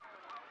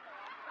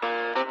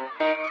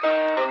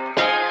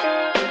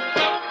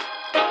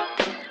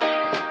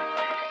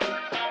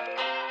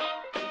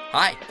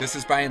Hi, this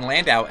is Brian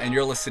Landau, and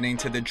you're listening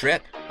to The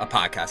Drip, a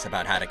podcast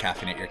about how to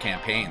caffeinate your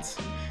campaigns.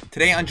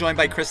 Today, I'm joined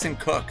by Kristin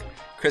Cooke.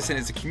 Kristin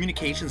is a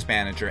communications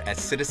manager at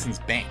Citizens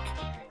Bank.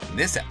 In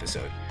this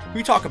episode,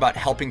 we talk about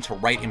helping to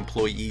write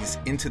employees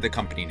into the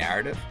company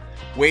narrative,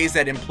 ways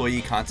that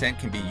employee content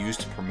can be used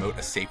to promote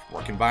a safe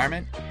work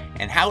environment,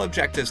 and how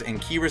objectives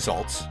and key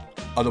results,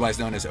 otherwise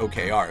known as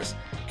OKRs,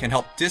 can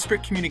help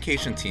disparate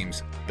communication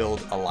teams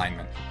build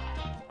alignment.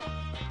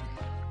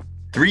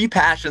 Three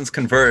passions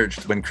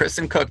converged when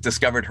Kristin Cooke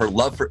discovered her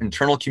love for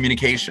internal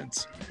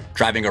communications,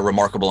 driving a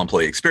remarkable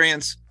employee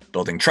experience,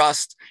 building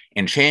trust,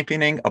 and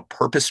championing a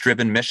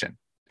purpose-driven mission.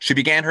 She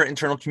began her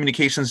internal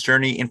communications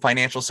journey in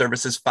financial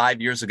services 5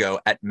 years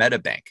ago at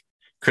MetaBank.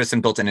 Kristin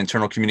built an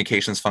internal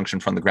communications function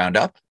from the ground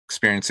up,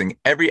 experiencing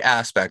every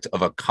aspect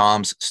of a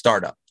comms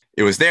startup.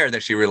 It was there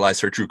that she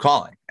realized her true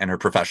calling and her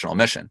professional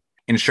mission,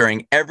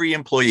 ensuring every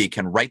employee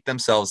can write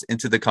themselves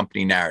into the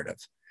company narrative.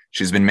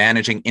 She's been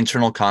managing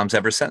internal comms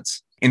ever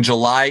since. In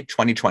July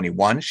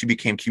 2021, she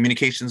became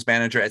communications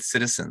manager at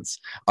Citizens,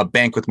 a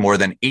bank with more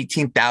than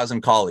 18,000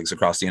 colleagues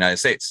across the United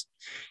States.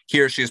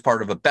 Here, she is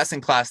part of a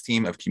best-in-class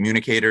team of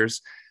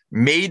communicators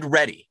made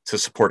ready to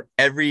support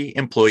every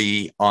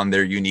employee on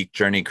their unique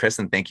journey.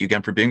 Kristin, thank you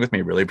again for being with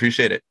me. Really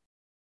appreciate it.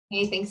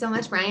 Hey, thanks so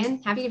much,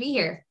 Brian. Happy to be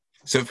here.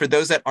 So for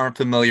those that aren't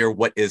familiar,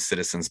 what is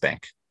Citizens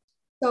Bank?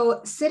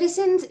 So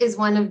Citizens is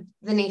one of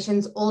the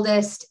nation's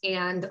oldest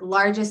and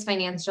largest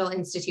financial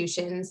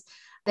institutions.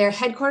 They're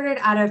headquartered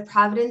out of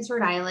Providence,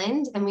 Rhode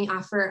Island, and we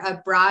offer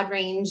a broad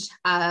range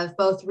of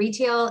both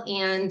retail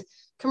and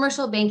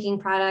commercial banking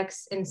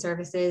products and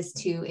services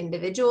to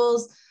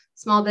individuals,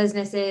 small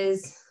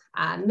businesses,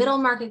 middle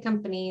market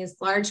companies,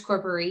 large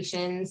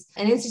corporations,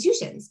 and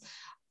institutions.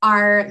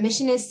 Our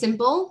mission is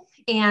simple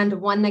and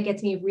one that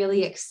gets me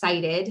really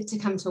excited to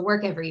come to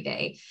work every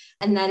day,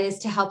 and that is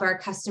to help our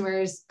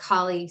customers,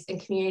 colleagues,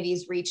 and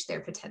communities reach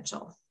their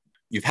potential.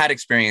 You've had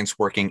experience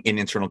working in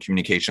internal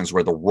communications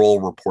where the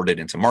role reported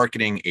into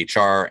marketing,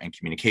 HR, and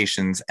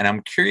communications. And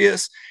I'm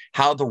curious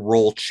how the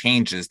role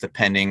changes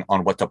depending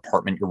on what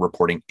department you're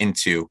reporting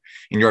into.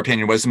 In your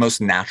opinion, what is the most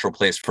natural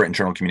place for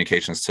internal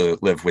communications to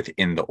live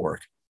within the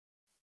org?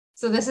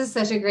 So this is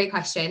such a great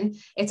question.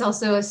 It's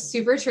also a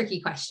super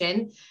tricky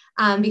question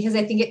because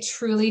I think it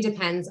truly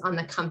depends on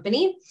the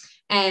company.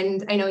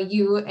 And I know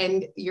you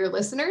and your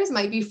listeners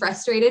might be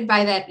frustrated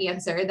by that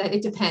answer, that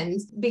it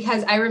depends,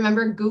 because I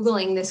remember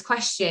Googling this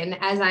question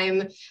as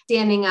I'm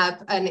standing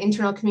up an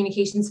internal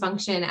communications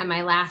function at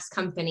my last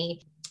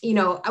company. You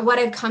know, what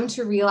I've come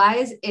to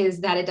realize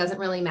is that it doesn't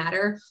really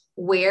matter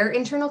where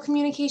internal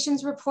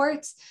communications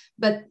reports,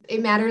 but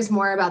it matters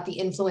more about the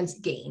influence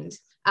gained.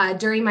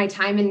 During my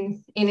time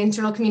in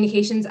internal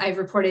communications, I've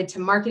reported to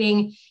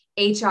marketing,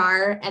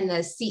 HR, and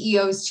the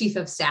CEO's chief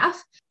of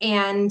staff,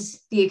 and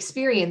the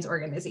experience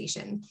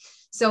organization.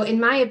 So in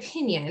my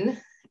opinion,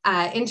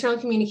 internal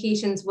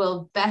communications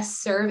will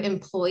best serve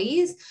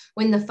employees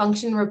when the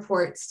function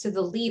reports to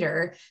the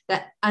leader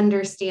that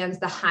understands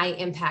the high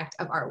impact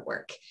of our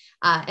work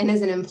and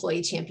is an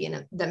employee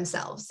champion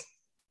themselves.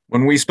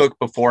 When we spoke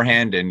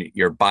beforehand and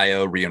your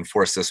bio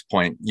reinforced this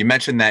point, you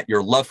mentioned that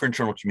your love for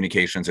internal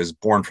communications is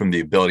born from the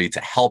ability to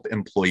help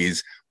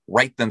employees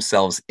write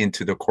themselves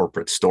into the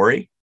corporate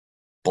story.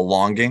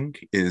 Belonging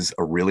is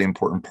a really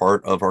important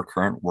part of our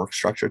current work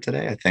structure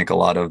today. I think a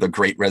lot of the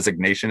great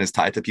resignation is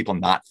tied to people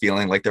not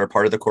feeling like they're a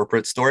part of the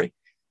corporate story.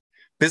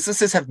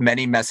 Businesses have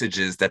many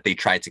messages that they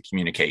try to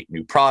communicate: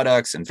 new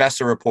products,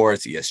 investor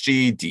reports,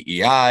 ESG,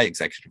 DEI,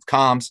 executive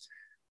comms.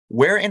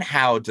 Where and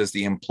how does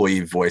the employee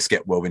voice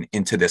get woven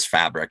into this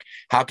fabric?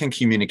 How can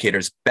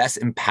communicators best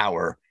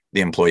empower the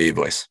employee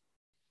voice?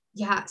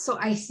 Yeah, so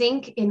I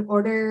think in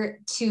order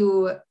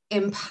to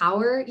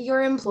empower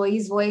your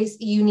employee's voice,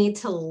 you need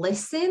to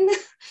listen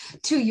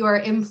to your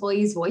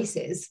employees'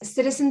 voices.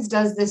 Citizens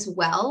does this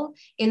well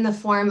in the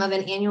form of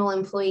an annual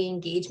employee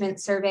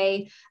engagement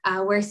survey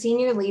where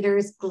senior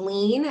leaders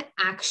glean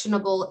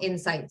actionable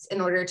insights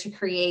in order to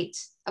create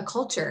a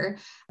culture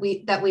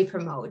that we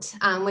promote,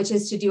 which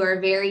is to do our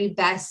very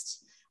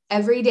best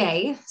every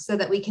day so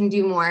that we can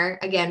do more,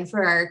 again,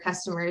 for our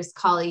customers,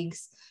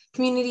 colleagues,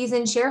 communities,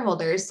 and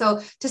shareholders.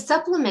 So to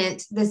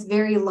supplement this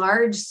very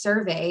large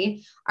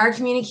survey, our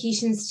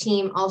communications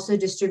team also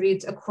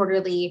distributes a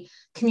quarterly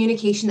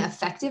communication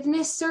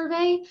effectiveness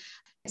survey.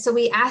 So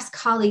we ask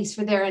colleagues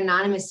for their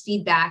anonymous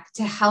feedback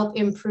to help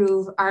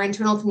improve our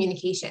internal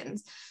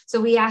communications. So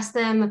we ask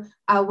them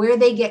where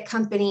they get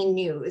company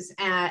news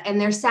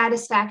and their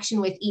satisfaction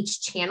with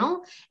each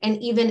channel,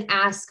 and even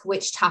ask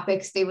which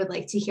topics they would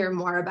like to hear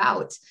more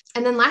about.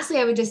 And then lastly,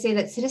 I would just say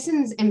that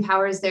Citizens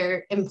empowers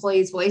their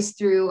employees' voice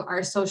through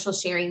our social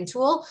sharing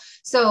tool.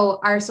 So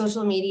our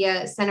social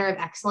media center of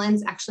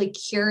excellence actually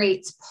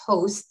curates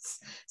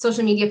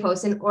social media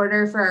posts in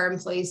order for our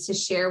employees to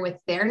share with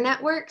their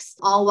networks,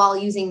 all while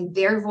using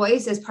their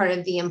voice as part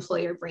of the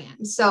employer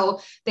brand.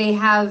 So they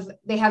have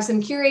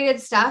some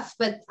curated stuff,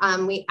 but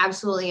we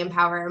absolutely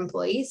empower our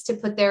employees to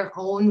put their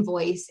own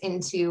voice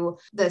into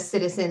the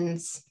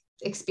Citizens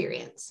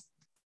experience.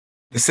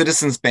 The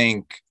Citizens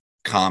Bank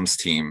comms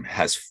team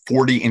has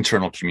 40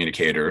 internal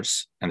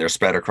communicators, and they're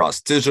spread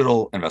across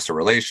digital, investor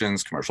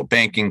relations, commercial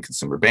banking,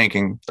 consumer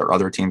banking. There are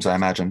other teams, I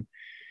imagine.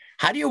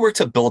 How do you work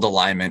to build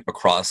alignment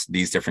across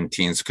these different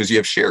teams? Because you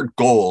have shared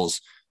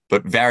goals,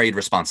 but varied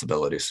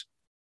responsibilities.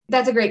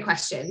 That's a great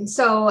question.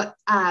 So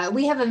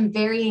we have a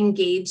very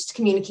engaged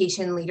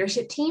communication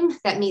leadership team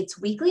that meets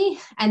weekly,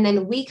 and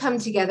then we come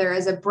together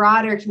as a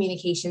broader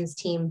communications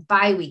team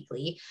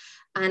bi-weekly.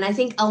 And I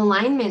think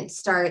alignment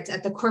starts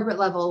at the corporate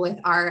level with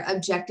our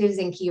objectives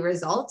and key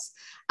results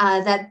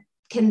that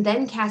can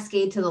then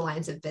cascade to the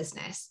lines of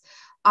business.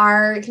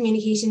 Our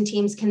communication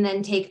teams can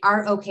then take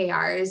our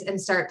OKRs and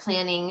start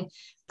planning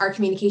our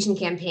communication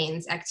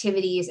campaigns,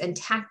 activities, and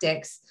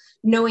tactics,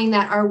 knowing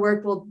that our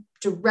work will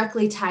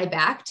directly tie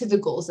back to the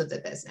goals of the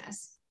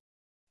business.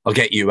 I'll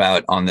get you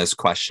out on this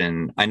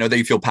question. I know that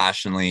you feel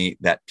passionately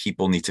that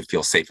people need to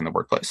feel safe in the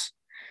workplace.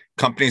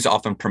 Companies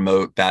often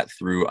promote that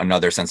through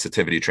another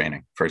sensitivity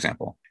training, for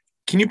example.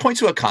 Can you point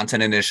to a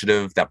content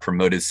initiative that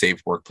promoted safe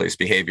workplace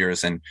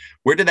behaviors, and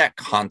where did that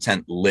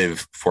content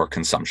live for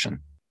consumption?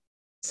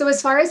 So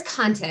as far as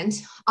content,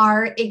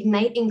 our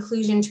Ignite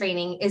Inclusion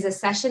training is a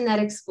session that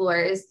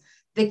explores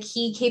the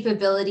key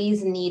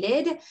capabilities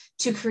needed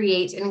to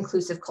create an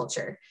inclusive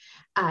culture,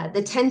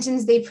 the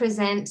tensions they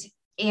present,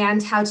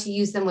 and how to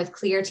use them with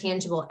clear,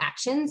 tangible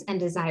actions and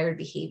desired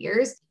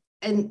behaviors.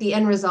 And the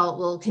end result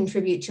will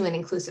contribute to an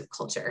inclusive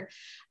culture.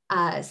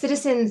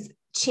 Citizens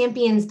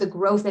champions the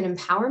growth and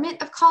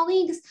empowerment of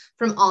colleagues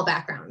from all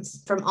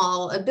backgrounds, from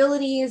all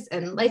abilities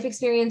and life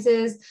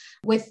experiences,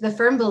 with the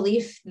firm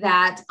belief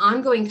that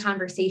ongoing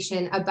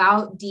conversation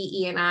about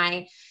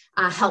DE&I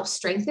helps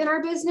strengthen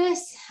our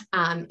business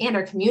and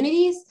our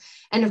communities,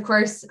 and of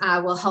course,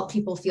 will help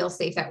people feel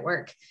safe at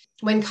work.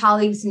 When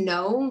colleagues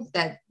know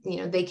that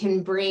they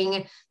can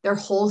bring their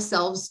whole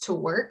selves to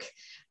work,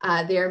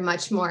 they're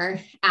much more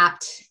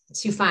apt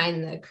to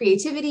find the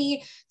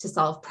creativity to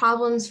solve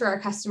problems for our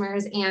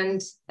customers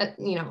and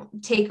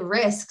take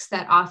risks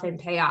that often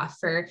pay off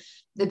for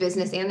the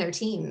business and their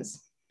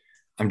teams.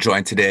 I'm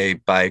joined today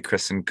by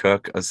Kristin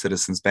Cooke of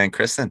Citizens Bank.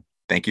 Kristin,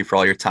 thank you for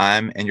all your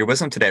time and your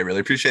wisdom today. I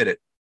really appreciate it.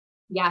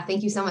 Yeah,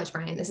 thank you so much,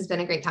 Brian. This has been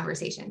a great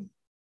conversation.